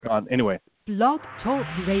on. Anyway. Blog Talk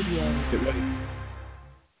Radio. Get ready.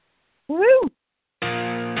 Woo!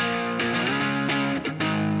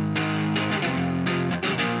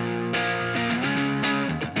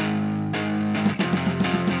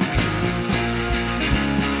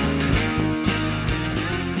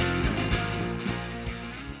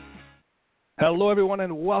 Hello, everyone,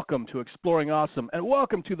 and welcome to Exploring Awesome, and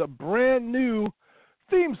welcome to the brand new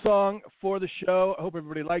theme song for the show. I hope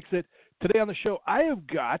everybody likes it. Today on the show, I have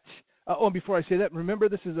got, and before I say that, remember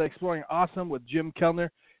this is Exploring Awesome with Jim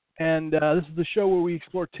Kellner, and this is the show where we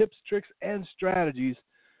explore tips, tricks, and strategies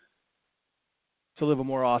to live a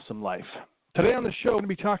more awesome life. Today on the show, I'm going to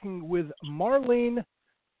be talking with Marlene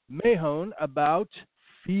Mahon about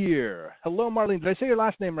fear. Hello, Marlene. Did I say your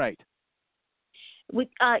last name right?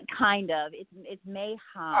 Kind of. It's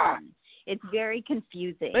Mahon. It's very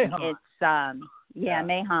confusing. Mahon. It's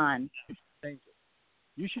Mahon. Change it.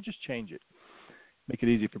 You should just change it. Make it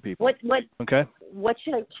easy for people. Okay. What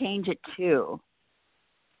should I change it to?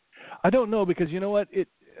 I don't know, because you know what?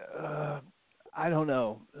 I don't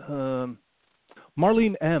know.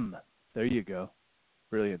 Marlene M. There you go.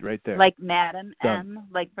 Brilliant, right there. Like Madam Done. M,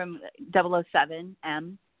 like from 007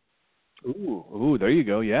 M. Ooh, there you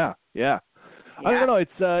go. Yeah. I don't know.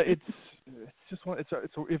 It's just one. It's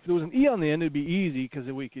if there was an E on the end, it'd be easy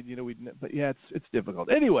because we could, but yeah, it's difficult.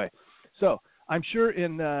 Anyway, so I'm sure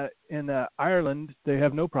in Ireland they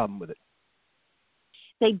have no problem with it.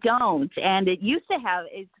 They don't, and it used to have.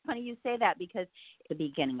 It's funny you say that because the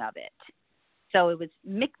beginning of it, so it was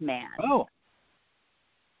McMahon. Oh.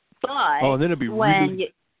 But then it'd be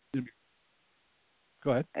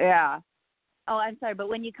Go ahead. Yeah. Oh, I'm sorry, but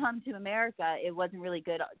when you come to America, it wasn't really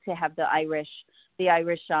good to have the Irish, to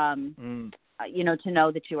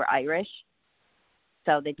know that you were Irish.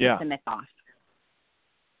 So they took the myth off.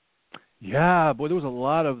 Yeah, boy,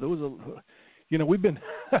 we've been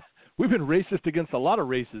we've been racist against a lot of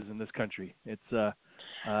races in this country. It's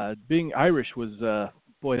being Irish was that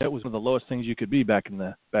was one of the lowest things you could be back in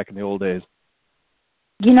the old days.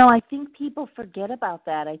 I think people forget about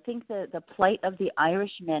that. I think the plight of the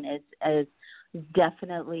Irishman is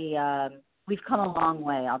definitely we've come a long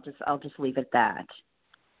way. I'll just leave it at that.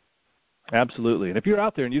 Absolutely. And if you're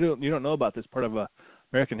out there and you don't know about this part of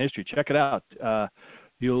American history, check it out.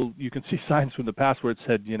 You can see signs from the past where it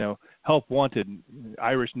said, help wanted,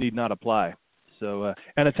 Irish need not apply. So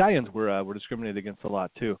and Italians were discriminated against a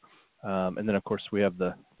lot too. And then of course we have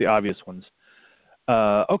the obvious ones.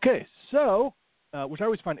 Okay, so. Which I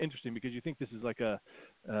always find interesting, because you think this is like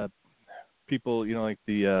people, like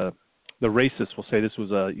the racists will say this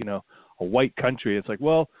was a white country. It's like,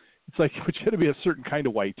 well, it's like it's going to be a certain kind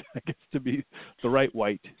of white, I guess, to be the right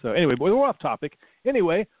white. So anyway, we're off topic.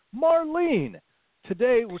 Anyway, Marlene,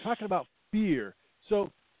 today we're talking about fear.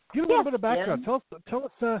 So give a little bit of background. Tell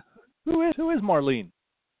us who is Marlene?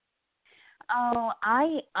 Oh,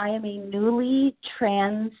 I am a newly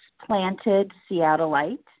transplanted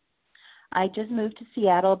Seattleite. I just moved to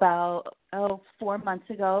Seattle about 4 months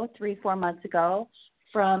ago, 3-4 months ago,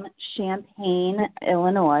 from Champaign,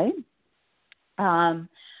 Illinois.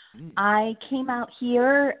 I came out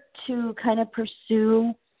here to kind of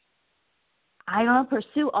pursue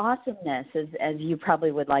awesomeness, as you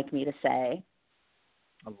probably would like me to say.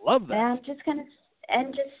 I love that.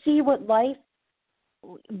 And just see what life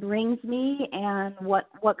brings me, and what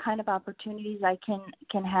kind of opportunities I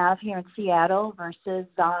can have here in Seattle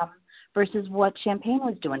versus what Champaign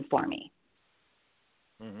was doing for me.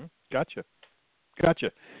 Mm-hmm. Gotcha. Yeah.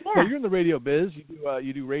 Well, you're in the radio biz.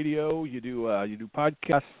 You do radio. You do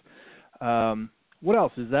podcasts. What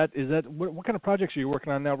else is that? What kind of projects are you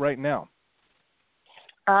working on right now?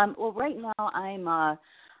 Well, right now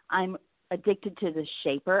I'm addicted to the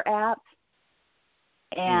Shaper app,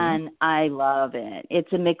 and I love it.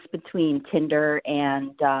 It's a mix between Tinder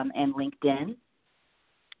and LinkedIn,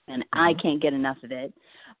 and I can't get enough of it.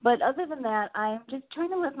 But other than that, I'm just trying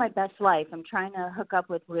to live my best life. I'm trying to hook up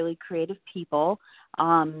with really creative people.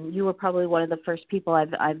 You were probably one of the first people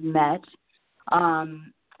I've met.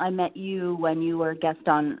 I met you when you were a guest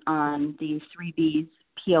on the 3B's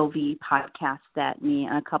POV podcast that me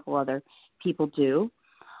and a couple other people do.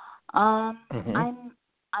 I'm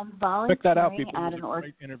volunteering. Check that out, people. At it was an a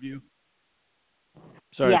great interview.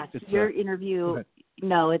 Sorry. Yes, your interview.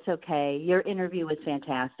 No, it's okay. Your interview was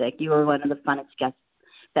fantastic. You were one of the funnest guests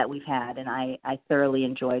that we've had, and I thoroughly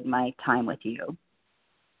enjoyed my time with you.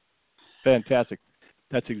 Fantastic.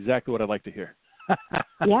 That's exactly what I'd like to hear.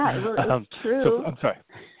 Yeah, it's true. So, I'm sorry.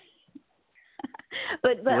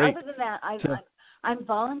 but other than that, I'm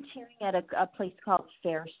volunteering at a place called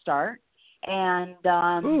Fair Start, and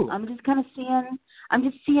I'm just kind of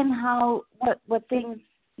seeing how what things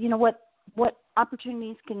what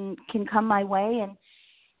opportunities can come my way,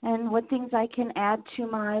 and what things I can add to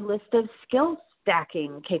my list of skill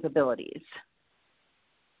stacking capabilities.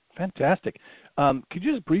 Fantastic. Could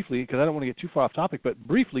you just briefly, because I don't want to get too far off topic, but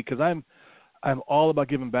briefly, because I'm all about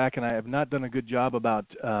giving back, and I have not done a good job about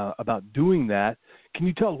doing that. Can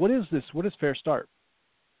you tell, what is this? What is Fair Start?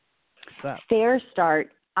 What's that? Fair Start.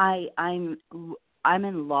 I'm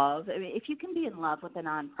in love. I mean, if you can be in love with a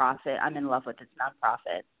nonprofit, I'm in love with this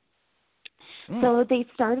nonprofit. So they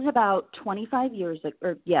started about 25 years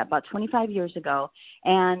ago,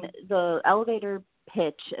 and the elevator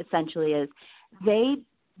pitch essentially is they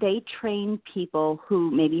train people who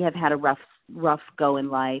maybe have had a rough go in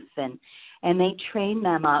life, and they train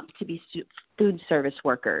them up to be food service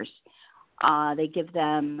workers. They give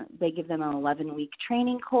them an 11-week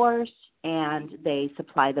training course, and they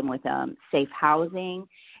supply them with safe housing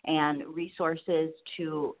and resources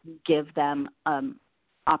to give them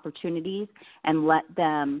opportunities and let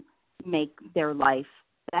them make their life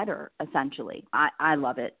better. Essentially, I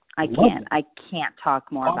love it. I can't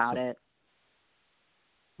talk more about it.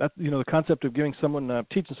 That, the concept of giving someone,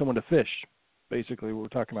 teaching someone to fish, basically what we're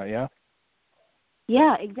talking about, yeah?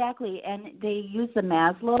 Yeah, exactly. And they use the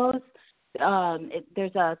Maslow's.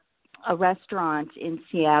 There's a restaurant in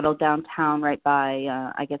Seattle downtown right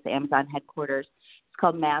by, I guess, the Amazon headquarters. It's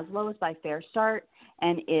called Maslow's by Fair Start,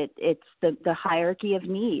 and it's the hierarchy of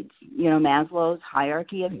needs. Maslow's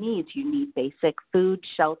hierarchy of needs. You need basic food,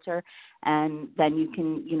 shelter, and then you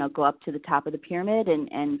can, go up to the top of the pyramid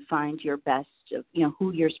and find your best,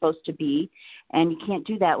 who you're supposed to be. And you can't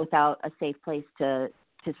do that without a safe place to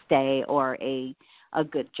stay or a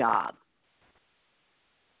good job.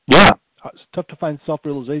 Yeah. It's tough to find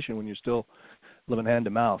self-realization when you're still living hand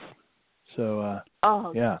to mouth. So,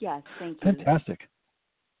 yeah. Yes, thank you. Fantastic.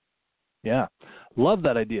 Yeah. Love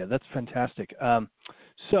that idea. That's fantastic.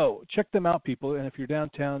 So check them out, people. And if you're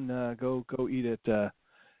downtown, go eat at the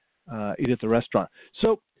restaurant.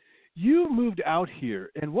 So you moved out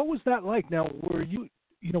here, and what was that like? Now, were you,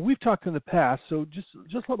 we've talked in the past, so just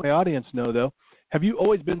let my audience know, though, have you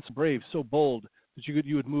always been so brave, so bold that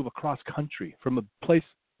you would move across country from a place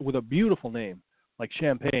with a beautiful name like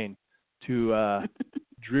Champaign to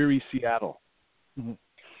dreary Seattle? Mm-hmm.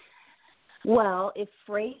 Well, if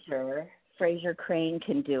Fraser Crane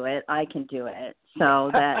can do it, I can do it. So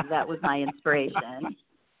that was my inspiration.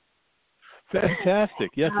 Fantastic.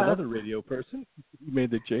 Yes, another radio person. You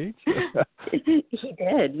made the change. He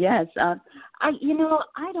did. Yes. I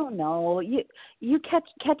don't know. You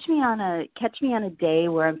catch me on a day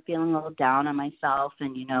where I'm feeling a little down on myself,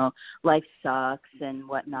 and life sucks and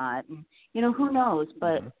whatnot. And who knows?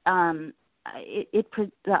 But the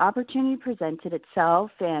opportunity presented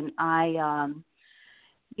itself, and I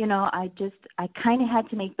kind of had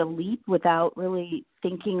to make the leap without really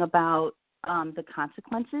thinking about the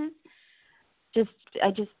consequences.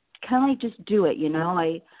 I just kind of like just do it,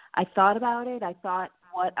 I thought about it. I thought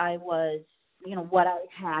what I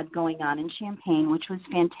had going on in Champaign, which was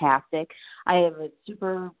fantastic. I have a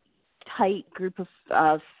super tight group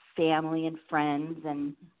of family and friends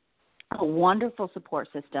and a wonderful support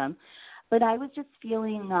system. But I was just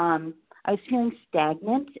feeling,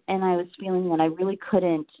 stagnant, and I was feeling that I really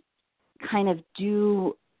couldn't kind of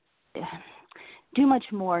do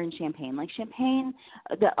much more in Champaign. Like Champaign,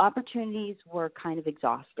 the opportunities were kind of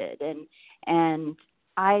exhausted, and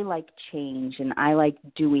I like change, and I like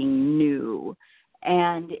doing new,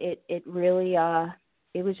 and it really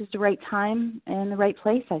it was just the right time and the right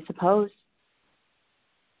place, I suppose.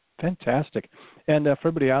 Fantastic. And for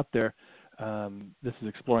everybody out there, this is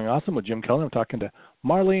Exploring Awesome with Jim Keller. I'm talking to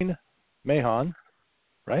Marlene Mahon,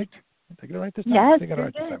 right? Did I get it right this time? Yes, I think I got it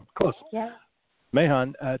right this time. Close. Yeah.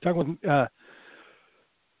 Mahon, talking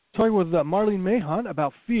with Marlene Mahon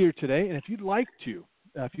about fear today. And if you'd like to,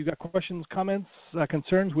 if you've got questions, comments,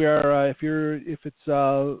 concerns, we are. If it's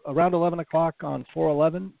around 11 o'clock on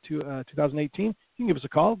 4/11/2018, you can give us a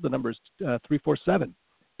call. The number is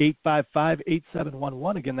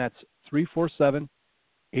 347-855-8711. Again, that's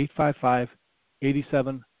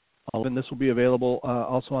 347-855-8711. This will be available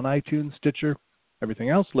also on iTunes, Stitcher, everything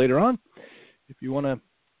else later on, if you want to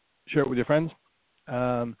share it with your friends.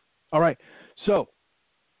 All right. So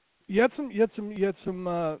you had some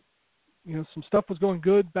some stuff was going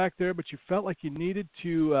good back there, but you felt like you needed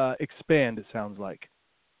to expand. It sounds like.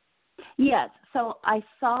 Yes. So I'm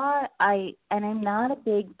not a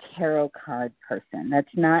big tarot card person.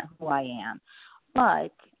 That's not who I am.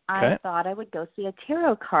 But I thought I would go see a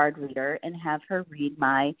tarot card reader and have her read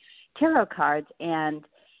my tarot cards. And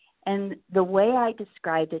the way I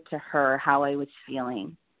described it to her, how I was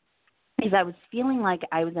feeling, is I was feeling like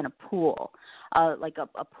I was in a pool, like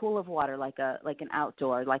a pool of water, like an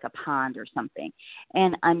outdoor, like a pond or something.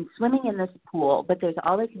 And I'm swimming in this pool, but there's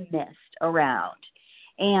all this mist around,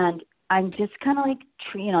 and I'm just kind of like,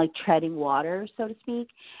 like treading water, so to speak.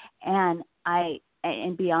 And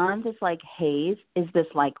and beyond this like haze is this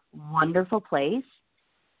like wonderful place,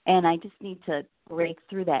 and I just need to break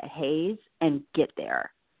through that haze and get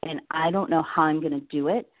there. And I don't know how I'm going to do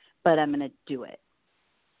it, but I'm going to do it.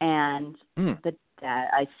 And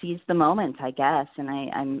I seized the moment, I guess, and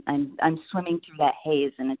I'm swimming through that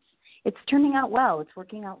haze, and it's turning out well. It's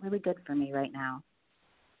working out really good for me right now.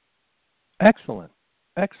 Excellent.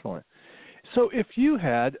 So if you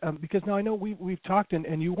had, because now I know we've talked,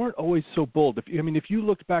 and you weren't always so bold. If you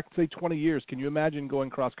looked back, say, 20 years, can you imagine going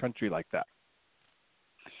cross country like that?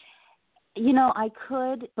 I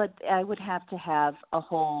could, but I would have to have a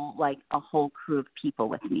whole crew of people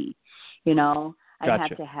with me. Gotcha.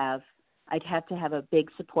 I'd have to have a big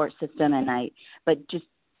support system, but just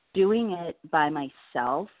doing it by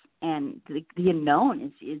myself and the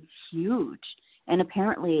unknown is huge. And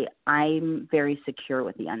apparently, I'm very secure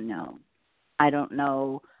with the unknown. I don't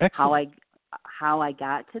know how I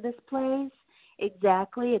got to this place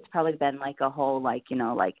exactly. It's probably been like a whole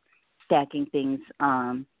stacking things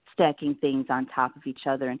on top of each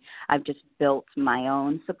other, and I've just built my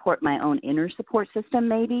own inner support system,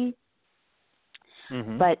 maybe.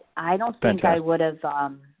 Mm-hmm. But I don't think I would have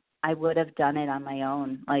done it on my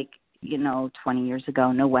own, 20 years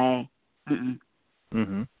ago. No way. Mm-mm.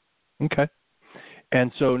 Mm-hmm. Okay. And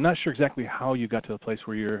so, not sure exactly how you got to the place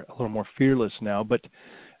where you're a little more fearless now, but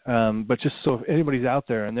just so if anybody's out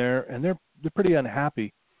there and they're pretty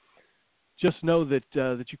unhappy, just know that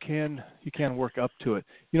you can work up to it.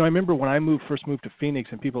 I remember when I first moved to Phoenix,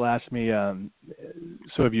 and people asked me,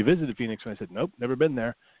 "So have you visited Phoenix?" And I said, "Nope, never been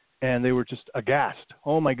there," and they were just aghast.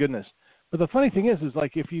 Oh my goodness! But the funny thing is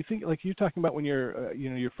like if you think like you're talking about when your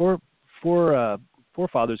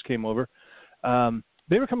forefathers came over.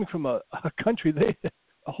 They were coming from a country,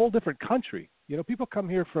 a whole different country. People come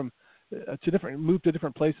here from move to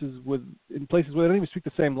different places in places where they don't even speak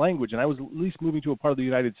the same language. And I was at least moving to a part of the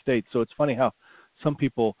United States, so it's funny how some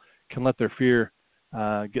people can let their fear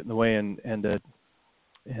get in the way and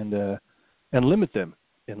limit them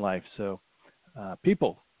in life. So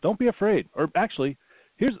people, don't be afraid. Or actually,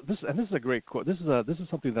 this is a great quote. This is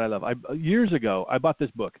something that I love. Years ago, I bought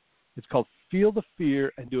this book. It's called "Feel the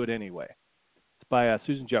Fear and Do It Anyway." By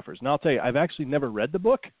Susan Jeffers. And I'll tell you, I've actually never read the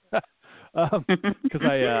book because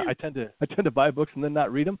I tend to buy books and then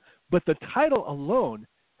not read them. But the title alone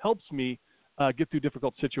helps me get through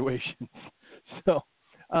difficult situations. So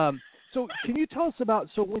can you tell us about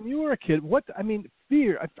when you were a kid?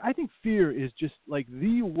 Fear. I think fear is just like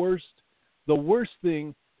the worst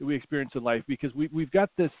thing that we experience in life, because we've got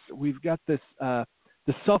this the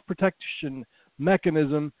self-protection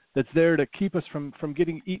mechanism that's there to keep us from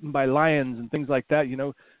getting eaten by lions and things like that,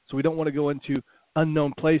 so we don't want to go into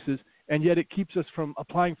unknown places, and yet it keeps us from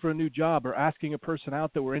applying for a new job or asking a person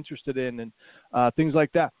out that we're interested in and things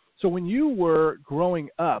like that. So when you were growing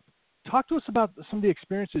up, talk to us about some of the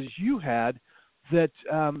experiences you had that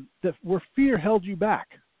where fear held you back.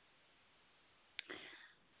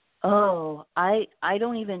 Oh, I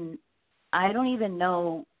don't even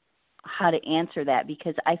know how to answer that,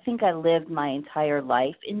 because I think I lived my entire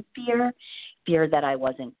life in fear that I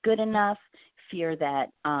wasn't good enough, fear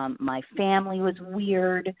that my family was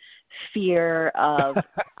weird, fear of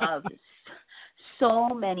so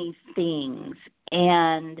many things.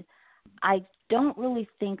 And I don't really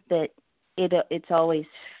think that it's always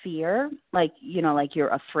fear, like you're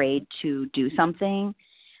afraid to do something.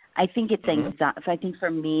 I think it's anxiety. I think for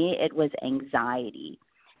me it was anxiety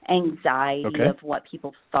of what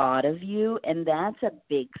people thought of you, and that's a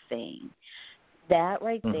big thing. That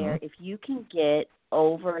right there, if you can get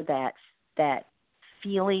over that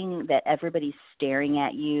feeling that everybody's staring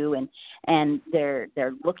at you and they're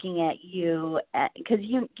looking at you, because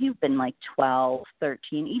you've been like 12,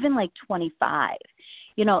 13, even like 25.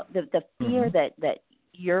 The fear that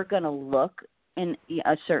you're going to look in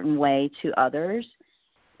a certain way to others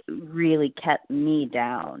really kept me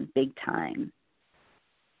down big time.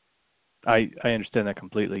 I understand that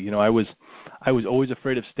completely. I was always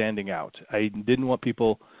afraid of standing out. I didn't want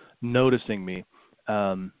people noticing me,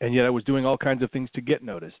 and yet I was doing all kinds of things to get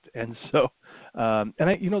noticed. And so, the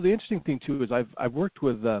interesting thing too is I've worked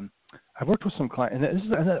with some clients,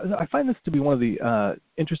 and I find this to be one of the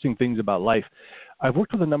interesting things about life. I've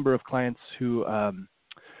worked with a number of clients who.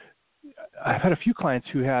 I've had a few clients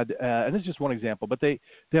who had, and this is just one example, but they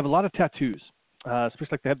have a lot of tattoos, especially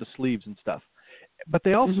like they have the sleeves and stuff. but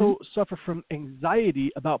they also suffer from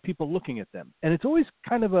anxiety about people looking at them. And it's always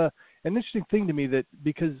kind of an interesting thing to me that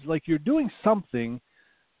because like you're doing something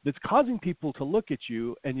that's causing people to look at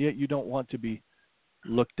you, and yet you don't want to be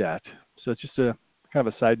looked at. So it's just a kind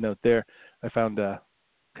of a side note there. I found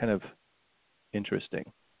kind of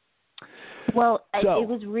interesting. Well,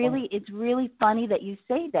 it's really funny that you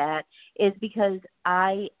say that, is because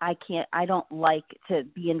I don't like to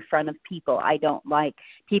be in front of people. I don't like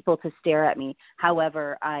people to stare at me.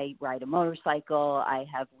 However, I ride a motorcycle. I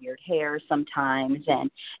have weird hair sometimes,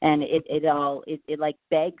 and it like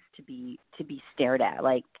begs to be stared at.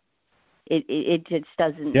 Like it just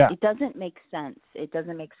doesn't. Yeah. It doesn't make sense. It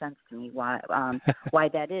doesn't make sense to me why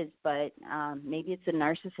that is. But maybe it's a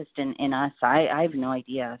narcissist in us. I have no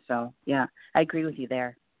idea. So yeah, I agree with you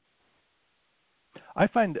there. I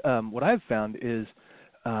find what I've found is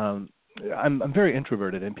I'm very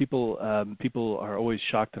introverted, and people are always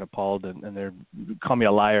shocked and appalled, and they call me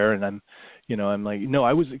a liar, and I'm like, no,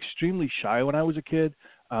 I was extremely shy when I was a kid,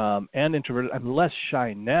 and introverted. I'm less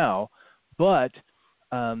shy now, but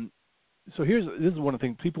so this is one of the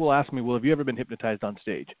things people will ask me, well, have you ever been hypnotized on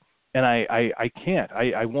stage? And I can't.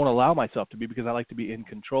 I won't allow myself to be, because I like to be in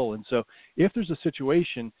control. And so if there's a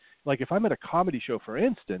situation, like if I'm at a comedy show, for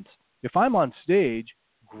instance, if I'm on stage,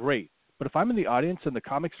 great. But if I'm in the audience and the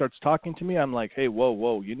comic starts talking to me, I'm like, hey,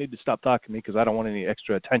 whoa, you need to stop talking to me because I don't want any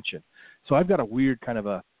extra attention. So I've got a weird kind of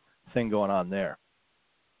a thing going on there.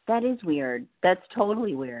 That is weird. That's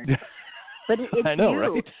totally weird. But it's I know, you.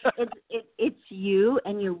 right? It's you,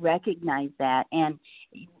 and you recognize that, and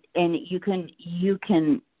you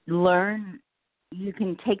can learn. You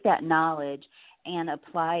can take that knowledge and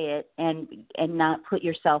apply it, and not put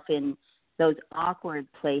yourself in those awkward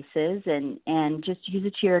places, and just use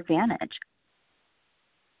it to your advantage.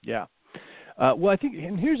 Yeah. Well, I think,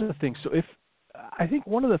 and here's the thing. So I think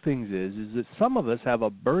one of the things is that some of us have a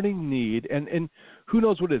burning need, and who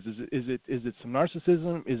knows what it is. Is it some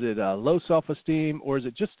narcissism? Is it low self-esteem? Or is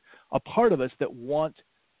it just a part of us that want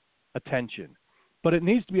attention? But it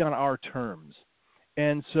needs to be on our terms.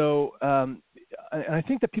 And so and I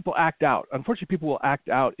think that people act out. Unfortunately, people will act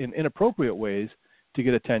out in inappropriate ways to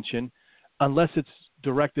get attention unless it's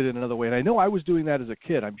directed in another way. And I know I was doing that as a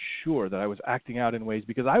kid. I'm sure that I was acting out in ways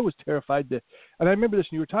because I was terrified to. And I remember this,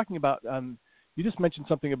 and you were talking about you just mentioned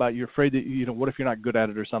something about you're afraid that, what if you're not good at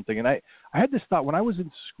it or something. And I had this thought when I was in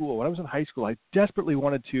school, when I was in high school, I desperately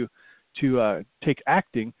wanted to take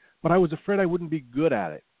acting, but I was afraid I wouldn't be good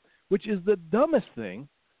at it, which is the dumbest thing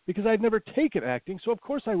because I'd never taken acting. So, of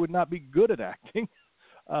course, I would not be good at acting.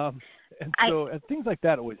 And things like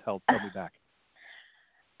that always held me back.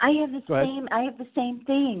 I have the same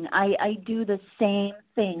thing. I do the same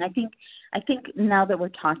thing. I think now that we're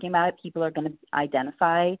talking about it, people are going to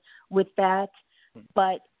identify with that.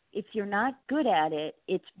 But if you're not good at it,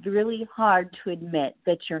 it's really hard to admit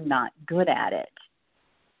that you're not good at it.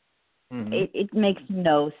 Mm-hmm. It makes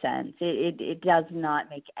no sense. It does not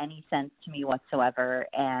make any sense to me whatsoever.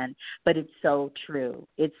 But it's so true.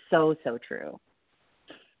 It's so true.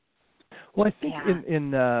 Well, I think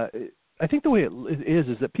I think the way it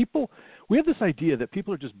is that we have this idea that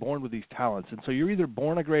people are just born with these talents. And so you're either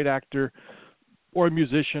born a great actor or a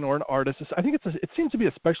musician or an artist. I think it seems to be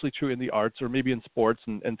especially true in the arts or maybe in sports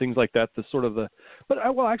and things like that.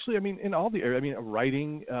 In all the areas,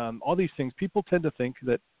 writing, all these things, people tend to think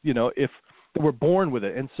that, if we're born with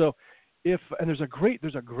it. And so and there's a great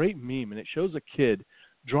meme, and it shows a kid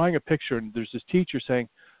drawing a picture, and there's this teacher saying,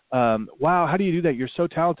 wow, how do you do that? You're so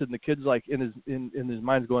talented. And the kid's like in his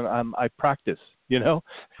mind's going, I practice, and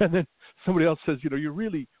then somebody else says, you're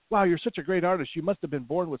really, wow, you're such a great artist. You must have been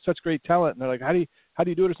born with such great talent. And they're like, how do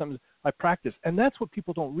you do it or something? I practice. And that's what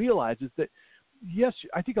people don't realize is that, yes,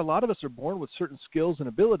 I think a lot of us are born with certain skills and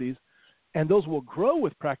abilities, and those will grow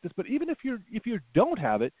with practice. But even if you don't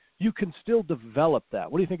have it, you can still develop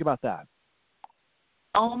that. What do you think about that?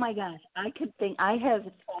 Oh my gosh, I have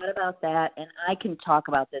thought about that, and I can talk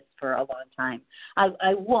about this for a long time.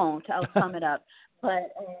 I won't. I'll sum it up.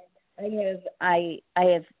 But I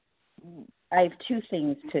have two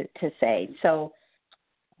things to say. So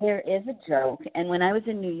there is a joke, and when I was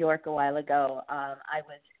in New York a while ago,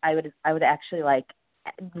 I would actually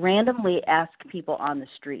randomly ask people on the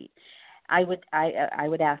street. I would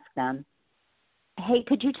ask them, hey,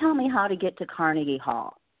 could you tell me how to get to Carnegie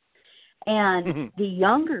Hall? And the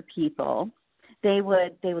younger people, they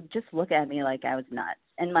would just look at me like I was nuts.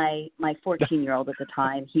 And my 14-year-old at the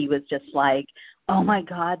time, he was just like, "Oh my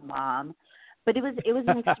God, Mom!" But it was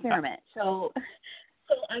an experiment. So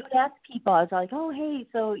I would ask people. I was like, "Oh, hey,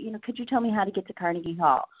 so could you tell me how to get to Carnegie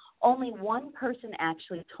Hall?" Only one person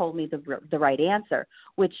actually told me the right answer,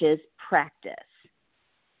 which is practice.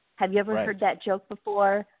 Have you ever Right. heard that joke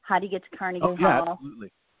before? How do you get to Carnegie Oh, yeah, Hall?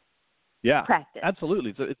 absolutely. Yeah, Practice.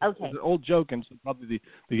 absolutely. It's Okay. an old joke, and so probably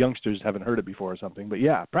the youngsters haven't heard it before or something. But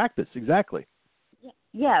yeah, practice, exactly.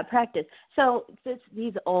 Yeah, practice. So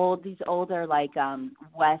these older like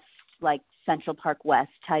West, like Central Park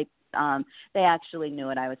West type. They actually knew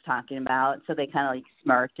what I was talking about, so they kind of like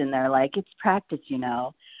smirked and they're like, "It's practice, you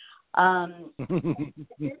know." That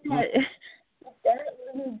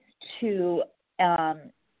leads to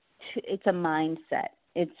it's a mindset.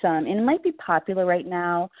 It's and it might be popular right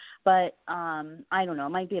now, but I don't know. It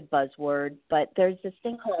might be a buzzword, but there's this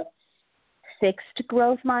thing called fixed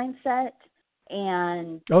growth mindset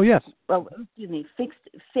and yes.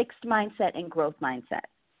 fixed mindset and growth mindset.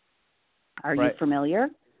 Are you Right. familiar?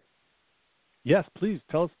 Yes, please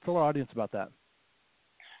tell our audience about that.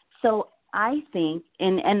 So I think,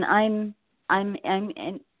 and I'm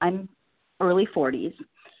early 40s,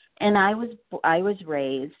 and I was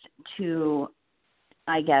raised to,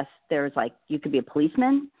 I guess there's like, you could be a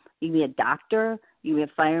policeman, you can be a doctor, you can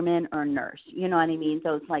be a fireman or a nurse. You know what I mean?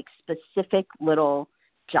 Those like specific little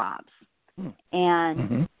jobs.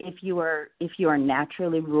 And if you are a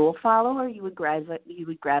naturally rule follower, you would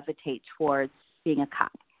gravitate towards being a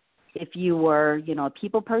cop. If you were, you know, a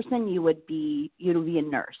people person, you'd be a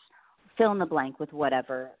nurse. Fill in the blank with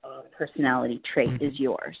whatever personality trait is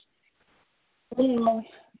yours. Well,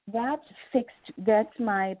 that's fixed. That's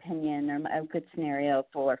my opinion, or a good scenario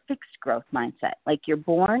for fixed growth mindset. Like you're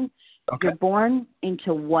born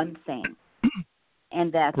into one thing,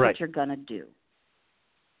 and that's what you're gonna do.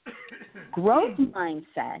 Growth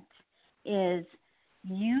mindset is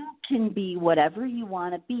you can be whatever you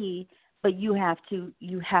want to be, but you have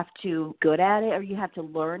to good at it, or you have to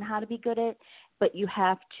learn how to be good at it, but you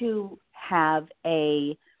have to have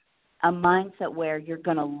a mindset where you're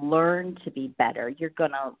going to learn to be better. You're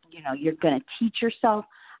going to teach yourself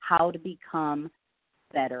how to become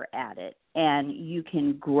better at it, and you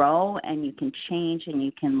can grow and you can change and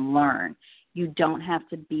you can learn. You don't have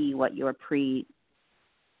to be what you're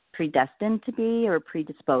predestined to be or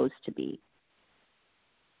predisposed to be.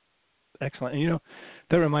 Excellent. And, you know,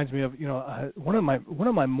 that reminds me of, you know, one of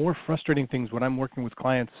my more frustrating things when I'm working with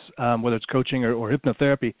clients, whether it's coaching or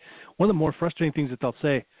hypnotherapy, one of the more frustrating things that they'll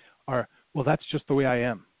say are, well, that's just the way I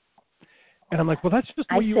am. And I'm like, well, that's just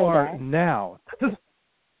the way you are now.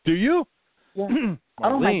 Do you? Yeah. Marlene,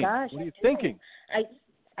 oh my gosh. What are you thinking?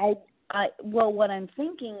 Well, what I'm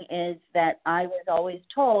thinking is that I was always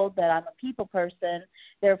told that I'm a people person,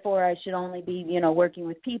 therefore I should only be, you know, working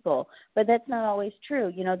with people. But that's not always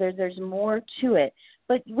true. You know, there's more to it.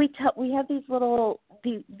 But we have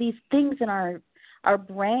these things in our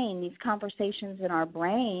brain, these conversations in our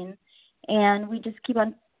brain, and we just keep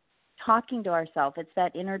on talking to ourselves. It's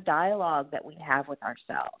that inner dialogue that we have with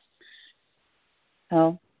ourselves.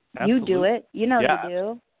 So you do it. You know you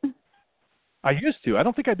do. I used to. I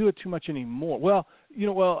don't think I do it too much anymore. Well,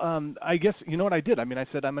 I guess, you know what I did? I mean, I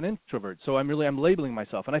said I'm an introvert, so I'm labeling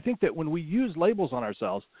myself. And I think that when we use labels on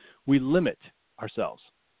ourselves, we limit ourselves.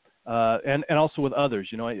 And also with others,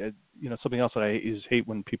 you know, something else that I hate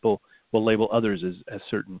when people will label others as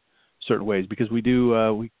certain ways, because we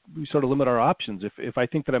do, we sort of limit our options. If I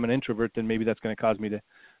think that I'm an introvert, then maybe that's going to cause me to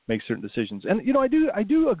make certain decisions. And, you know, I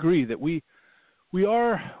do agree that we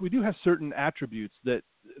do have certain attributes that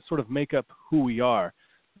sort of make up who we are.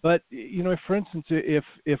 But, you know, if, for instance, if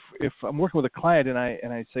I'm working with a client and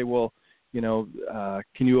I say, well, you know,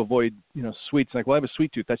 can you avoid, you know, sweets? Like, well, I have a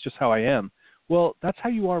sweet tooth. That's just how I am. Well, that's how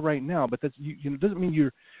you are right now. But that's, you know, doesn't mean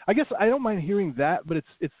you're, I guess I don't mind hearing that, but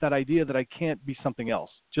it's that idea that I can't be something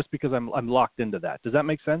else just because I'm locked into that. Does that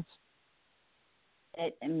make sense?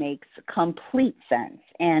 It makes complete sense,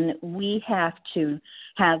 and we have to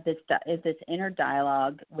have this inner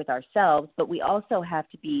dialogue with ourselves, but we also have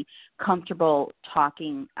to be comfortable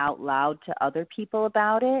talking out loud to other people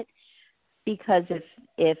about it, because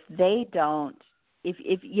if they don't,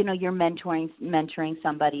 if you know, you're mentoring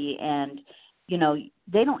somebody and, you know,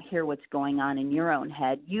 they don't hear what's going on in your own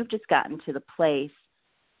head, you've just gotten to the place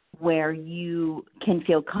where you can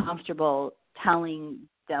feel comfortable telling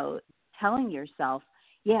yourself,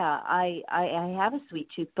 yeah, I have a sweet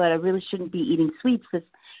tooth, but I really shouldn't be eating sweets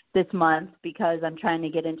this month because I'm trying to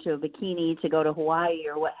get into a bikini to go to Hawaii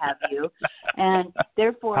or what have you. And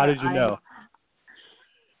therefore, how did you know?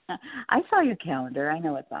 I saw your calendar. I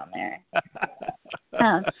know what's on there.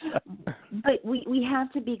 But we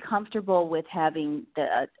have to be comfortable with having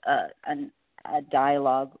a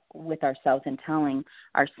dialogue with ourselves and telling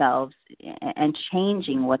ourselves and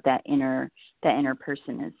changing what that inner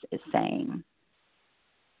person is saying.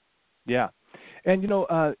 Yeah. And, you know,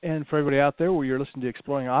 and for everybody out there, where you're listening to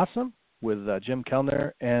Exploring Awesome, with Jim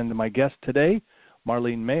Kellner and my guest today,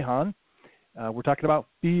 Marlene Mahon. We're talking about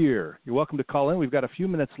fear. You're welcome to call in. We've got a few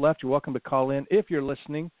minutes left. You're welcome to call in if you're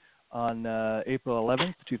listening on April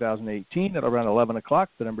 11th, 2018 at around 11 o'clock.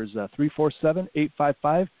 The number is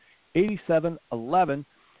 347-855-8711.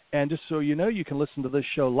 And just so you know, you can listen to this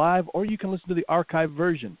show live or you can listen to the archive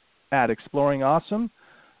version at Exploring Awesome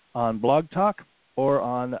on Blog Talk or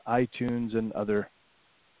on iTunes and other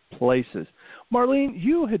places. Marlene,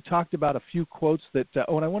 you had talked about a few quotes that,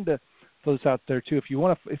 and I wanted to throw this out there too. If you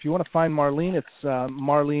want to find Marlene, it's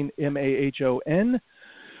Marlene Mahon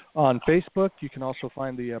on Facebook. You can also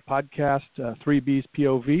find the podcast 3B's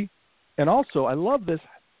POV, and also I love this.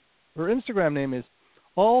 Her Instagram name is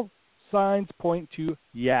All Signs Point to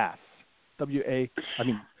Yass. YASS.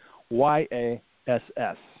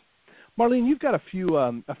 Marlene, you've got a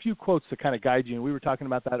few quotes to kind of guide you, and we were talking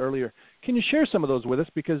about that earlier. Can you share some of those with us?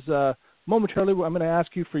 Because momentarily, I'm going to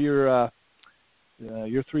ask you for your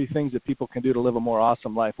 3 things that people can do to live a more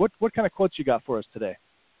awesome life. What kind of quotes you got for us today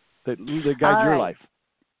that guide your life?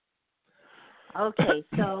 Okay,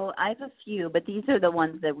 so I have a few, but these are the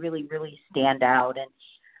ones that really, really stand out.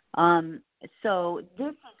 And so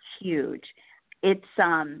this is huge. It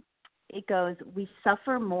goes, we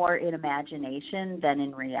suffer more in imagination than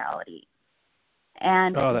in reality.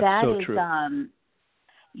 And that's so true.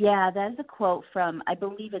 That is a quote from, I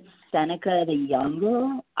believe it's Seneca the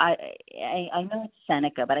Younger. I know it's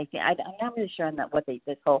Seneca, but I'm not really sure on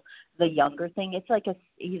the Younger thing. It's like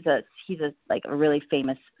he's a like a really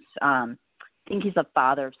famous. I think he's the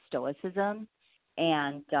father of Stoicism,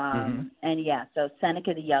 and so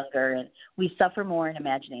Seneca the Younger, and we suffer more in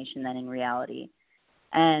imagination than in reality,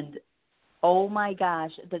 and. Oh my gosh,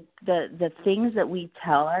 the things that we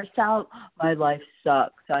tell ourselves, my life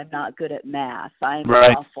sucks, I'm not good at math, I'm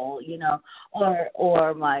awful,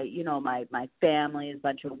 or my family is a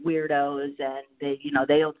bunch of weirdos and they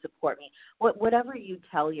don't support me. Whatever you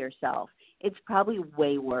tell yourself, it's probably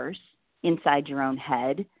way worse inside your own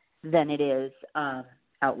head than it is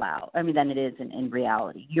out loud. I mean, than it is in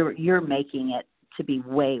reality. You're making it to be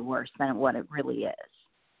way worse than what it really is.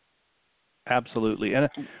 Absolutely. And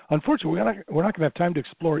unfortunately, we're not going to have time to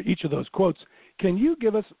explore each of those quotes. Can you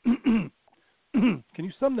give us, can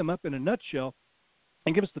you sum them up in a nutshell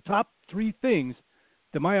and give us the top 3 things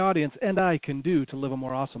that my audience and I can do to live a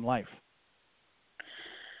more awesome life?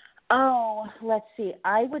 Oh, let's see.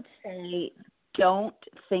 I would say don't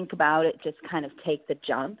think about it. Just kind of take the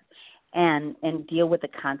jump and deal with the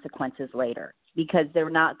consequences later, because they're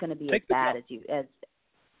not going to be as bad as you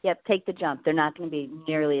Yep, take the jump. They're not going to be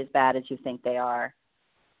nearly as bad as you think they are.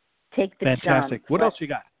 Take the jump. Fantastic. What else you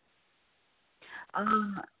got?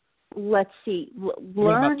 Let's see.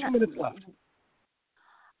 Learn. About 2 minutes left.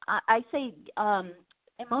 I say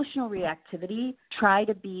emotional reactivity. Try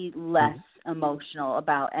to be less emotional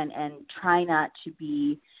about and try not to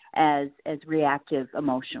be as reactive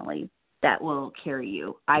emotionally. That will carry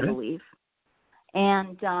you, I believe.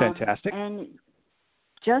 And fantastic. And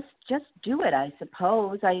just do it, I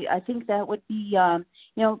suppose. I think that would be,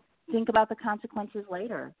 think about the consequences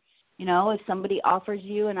later. If somebody offers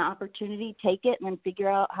you an opportunity, take it and then figure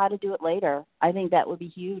out how to do it later. I think that would be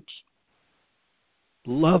huge.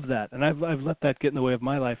 Love that. And I've let that get in the way of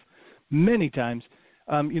my life many times.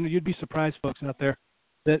 You'd be surprised, folks out there,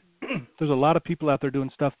 that there's a lot of people out there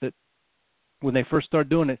doing stuff that when they first start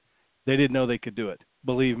doing it, they didn't know they could do it.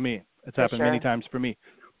 Believe me, it's happened many times for me.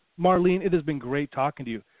 Marlene, it has been great talking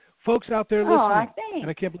to you. Folks out there listening, and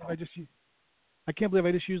I can't believe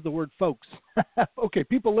I just used the word folks. Okay,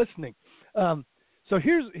 people listening. So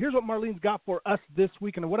here's what Marlene's got for us this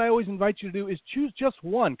week, and what I always invite you to do is choose just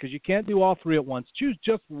one, because you can't do all 3 at once. Choose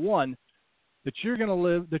just one that you're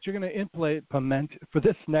going to implement for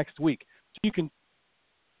this next week. So you can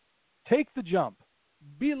take the jump,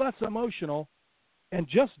 be less emotional, and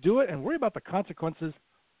just do it, and worry about the consequences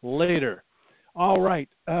later. All right.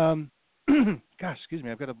 Gosh, excuse me.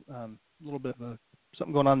 I've got a little bit of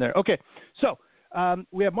something going on there. Okay. So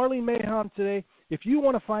we have Marlene Mahon today. If you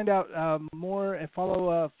want to find out more and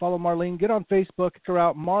follow Marlene, get on Facebook. Check her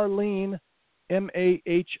out, Marlene,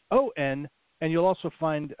 Mahon, and you'll also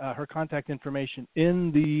find her contact information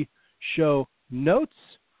in the show notes.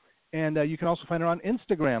 And you can also find her on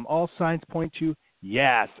Instagram. All signs point to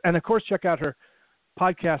yes. And, of course, check out her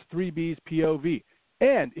podcast, 3B's POV.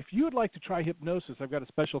 And if you would like to try hypnosis, I've got a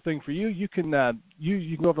special thing for you. You can go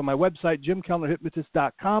over to my website,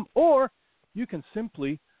 jimkellnerhypnotist.com, or you can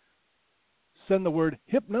simply send the word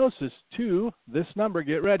hypnosis to this number.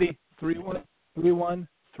 Get ready,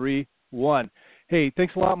 313131. Hey,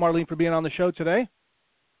 thanks a lot, Marlene, for being on the show today.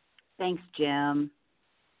 Thanks, Jim.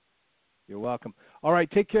 You're welcome. All right,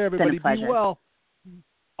 take care, everybody. It's been a Be pleasure. well.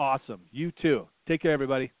 Awesome. You too. Take care,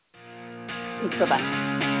 everybody.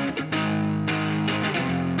 Bye-bye.